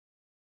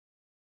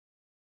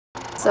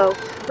So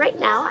right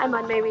now I'm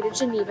on my way to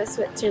Geneva,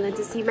 Switzerland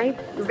to see my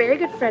very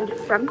good friend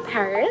from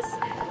Paris.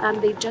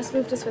 They just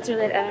moved to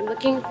Switzerland and I'm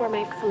looking for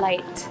my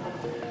flight.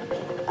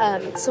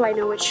 So I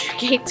know which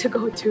gate to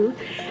go to.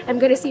 I'm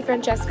gonna see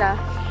Francesca,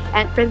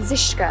 and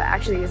Franziska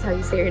actually is how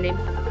you say her name.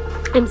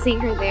 I'm seeing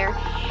her there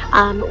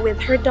with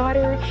her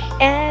daughter,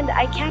 and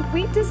I can't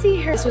wait to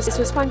see her. This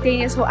was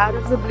spontaneous, so out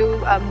of the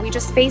blue. We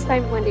just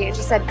FaceTimed one day and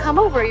she said, come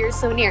over, you're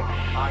so near.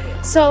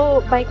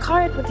 So by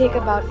car it would take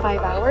about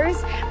 5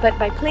 hours, but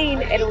by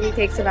plane it only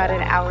takes about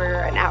an hour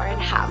and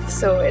a half.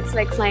 So it's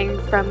like flying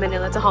from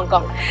Manila to Hong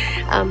Kong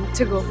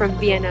to go from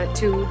Vienna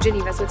to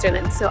Geneva,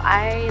 Switzerland. So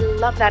I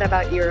love that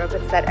about Europe.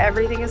 It's that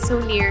everything is so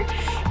near.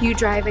 You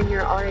drive and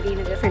you're already in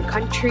a different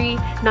country,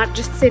 not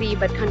just city,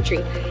 but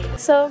country.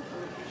 So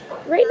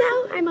right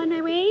now, I'm on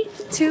my way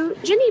to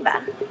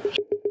Geneva.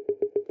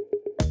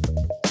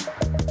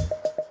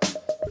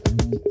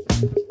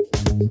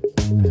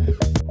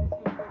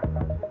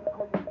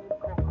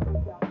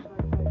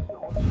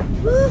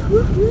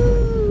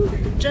 Woo-hoo-hoo!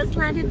 Just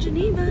landed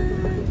Geneva.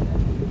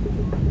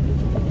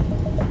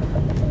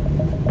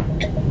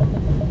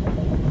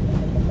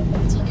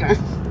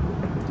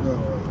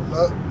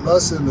 Là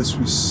c'est la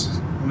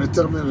Suisse. On est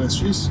terminé la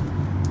Suisse.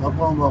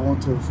 Après, on va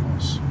rentrer en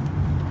France.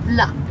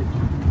 Là.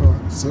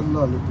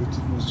 Celle-là, la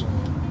petite maison.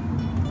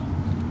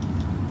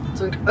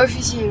 Donc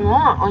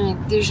officiellement, on est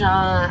déjà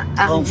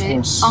arrivé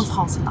en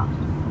France là.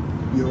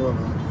 Et voilà.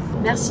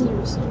 Merci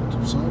monsieur.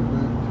 Tout ça, ouais.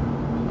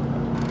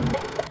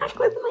 Back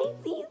with my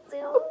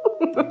Zizu.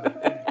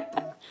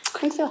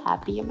 I'm so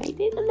happy you made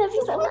it. I love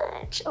you so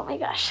much. Oh my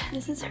gosh,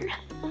 this is her.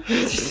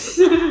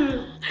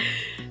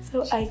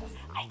 So I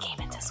came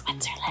into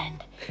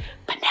Switzerland,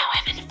 but now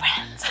I'm in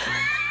France.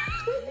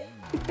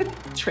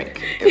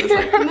 Trick. It was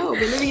like, no,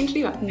 we're living in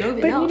Geneva. No,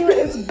 but you know what?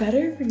 It's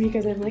better for me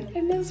because I'm like,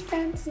 I miss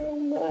France so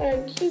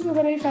much. So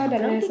when I found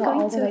out, and I saw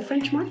all the like,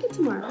 French market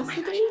tomorrow. Oh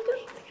so there you go.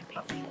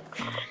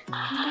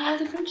 All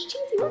the French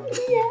cheese,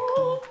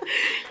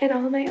 yeah, and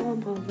all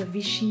the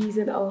Vichy's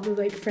and all the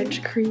like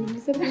French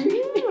creams. And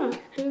yeah,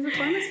 there's a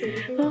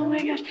pharmacy. Oh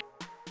my gosh.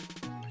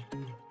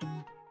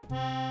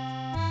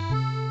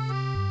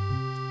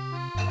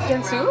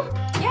 Chicken soup?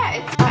 Yeah,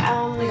 it's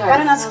oh my god,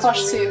 banana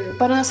squash soup.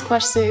 Banana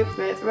squash soup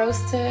with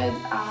roasted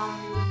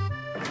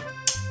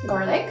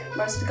garlic,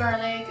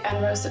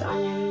 and roasted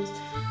onions,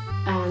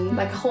 and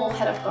like a whole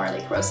head of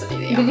garlic roasted in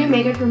the oven. Did you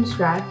make it from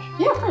scratch?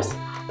 Yeah, of course.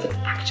 It's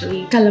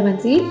actually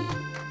Calamansi,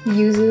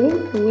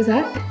 yuzu, what was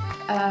that?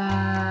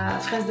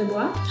 fraise de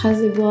bois,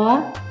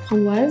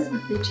 framboise,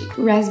 lychee,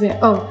 raspberry.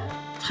 Oh,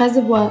 fraise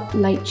de bois,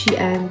 lychee,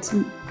 and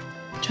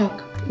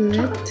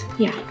chocolate.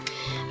 Yeah.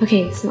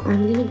 Okay, so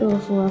I'm gonna go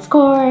for, of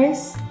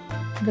course,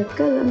 the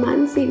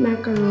calamansi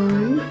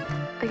macaron.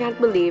 I can't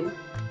believe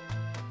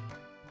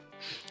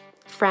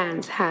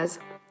France has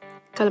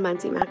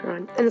calamansi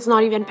macaron, and it's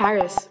not even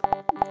Paris.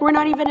 We're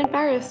not even in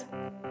Paris.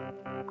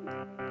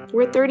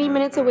 We're 30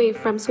 minutes away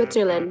from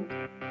Switzerland,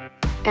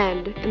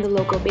 and in the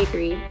local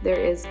bakery there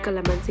is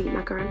calamansi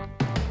macaron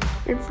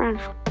in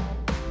France.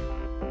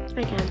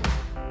 I can.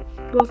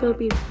 Go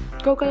Philippines.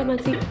 Go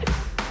calamansi.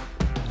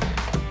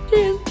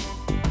 Cheers.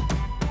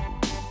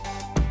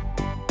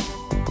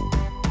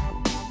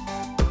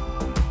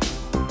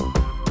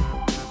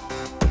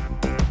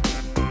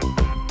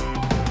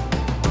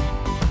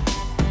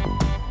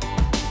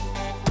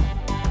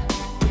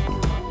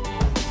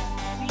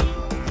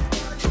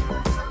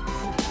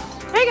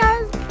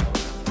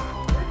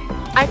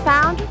 I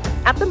found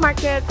at the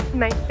market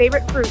my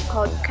favorite fruit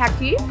called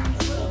kaki.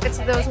 It's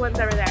those ones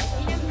over there.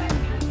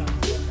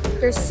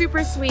 They're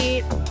super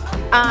sweet.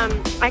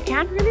 I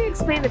can't really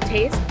explain the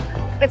taste.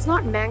 It's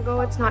not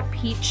mango, it's not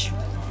peach,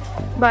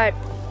 but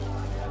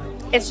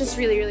it's just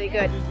really, really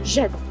good.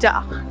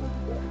 J'adore.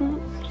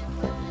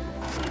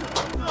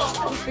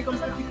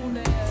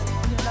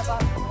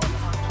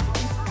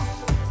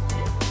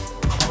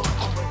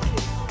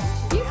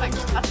 He's like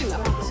touching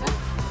them.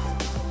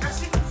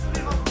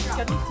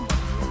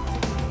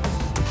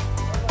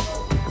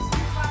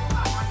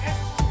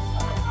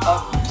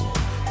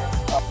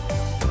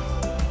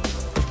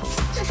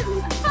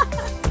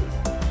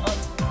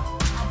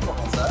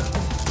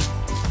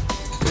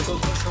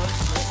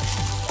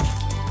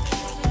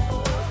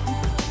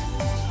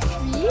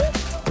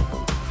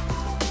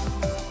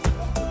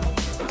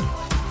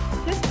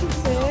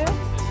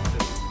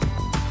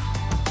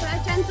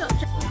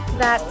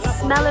 That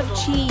smell of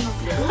cheese.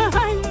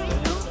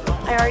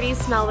 I already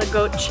smell the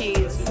goat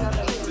cheese.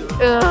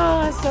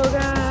 Ugh, so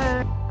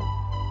good.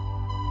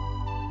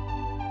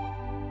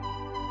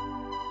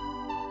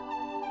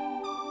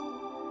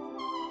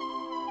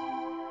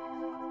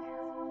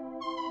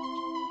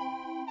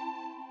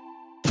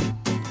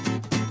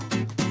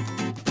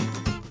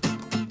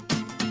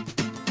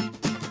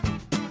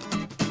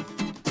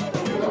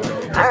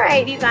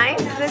 Alright, you guys,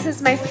 this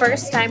is my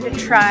first time to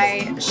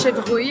try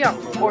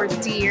chevreuil or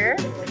deer.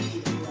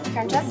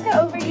 Francesca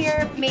over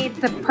here made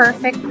the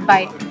perfect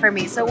bite for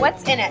me. So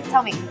what's in it?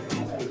 Tell me.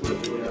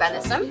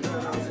 Venison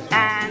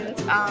and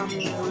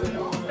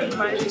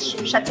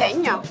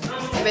châtaigne,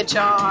 which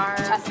are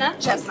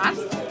chestnuts,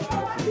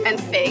 and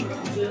fig,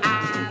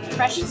 and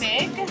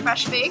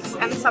fresh figs,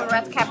 and some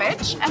red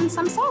cabbage, and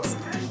some sauce.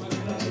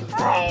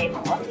 Right.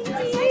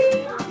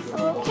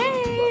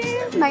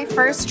 Okay. My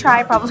first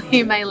try,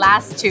 probably my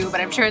last two,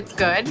 but I'm sure it's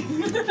good.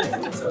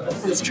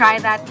 Let's try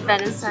that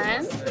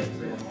venison.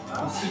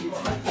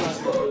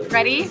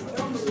 Ready?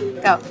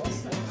 Go.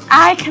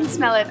 I can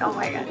smell it. Oh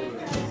my god.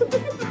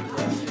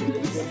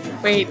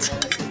 Wait.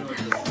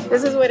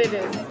 This is what it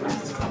is.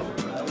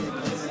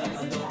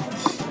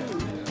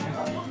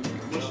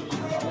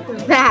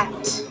 That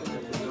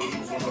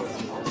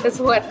is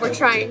what we're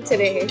trying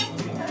today.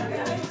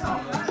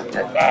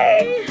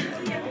 Okay.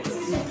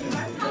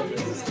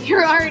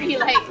 You're already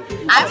like,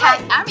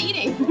 I'm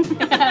eating.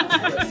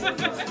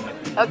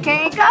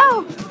 okay,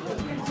 go.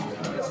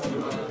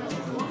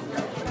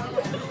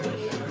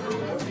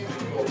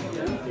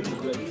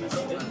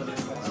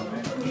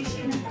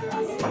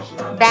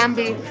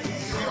 Bambi.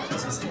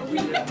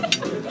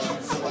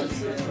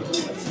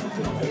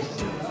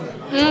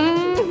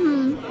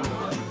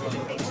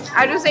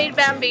 I just ate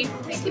Bambi.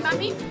 Tasty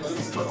Bambi?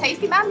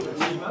 Tasty Bambi?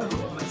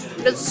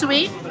 It's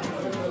sweet.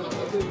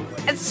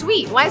 It's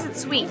sweet. Why is it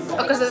sweet?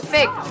 Because of the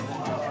fig.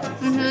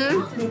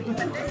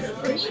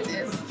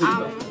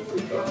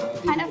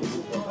 Kind of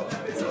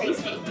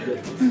tasty.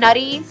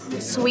 Nutty,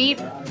 sweet,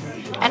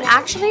 and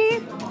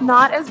actually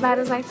not as bad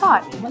as I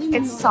thought.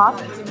 It's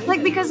soft.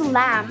 Like, because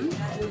lamb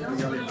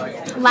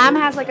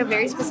has like a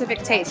very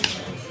specific taste.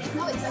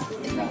 No, it's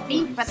like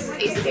beef, but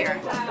tastier.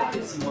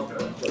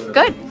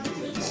 Good.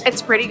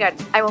 It's pretty good.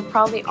 I will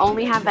probably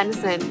only have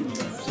venison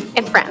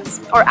in France.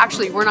 Or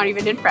actually, we're not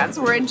even in France.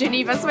 We're in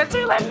Geneva,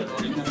 Switzerland.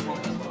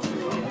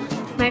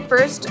 My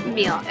first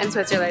meal in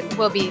Switzerland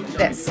will be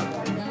this.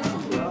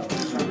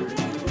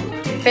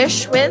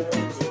 Fish with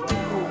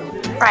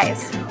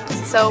fries.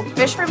 So,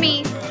 fish for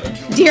me,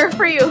 deer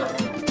for you.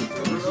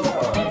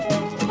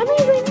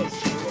 Amazing.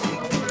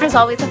 There's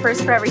always a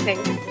first for everything.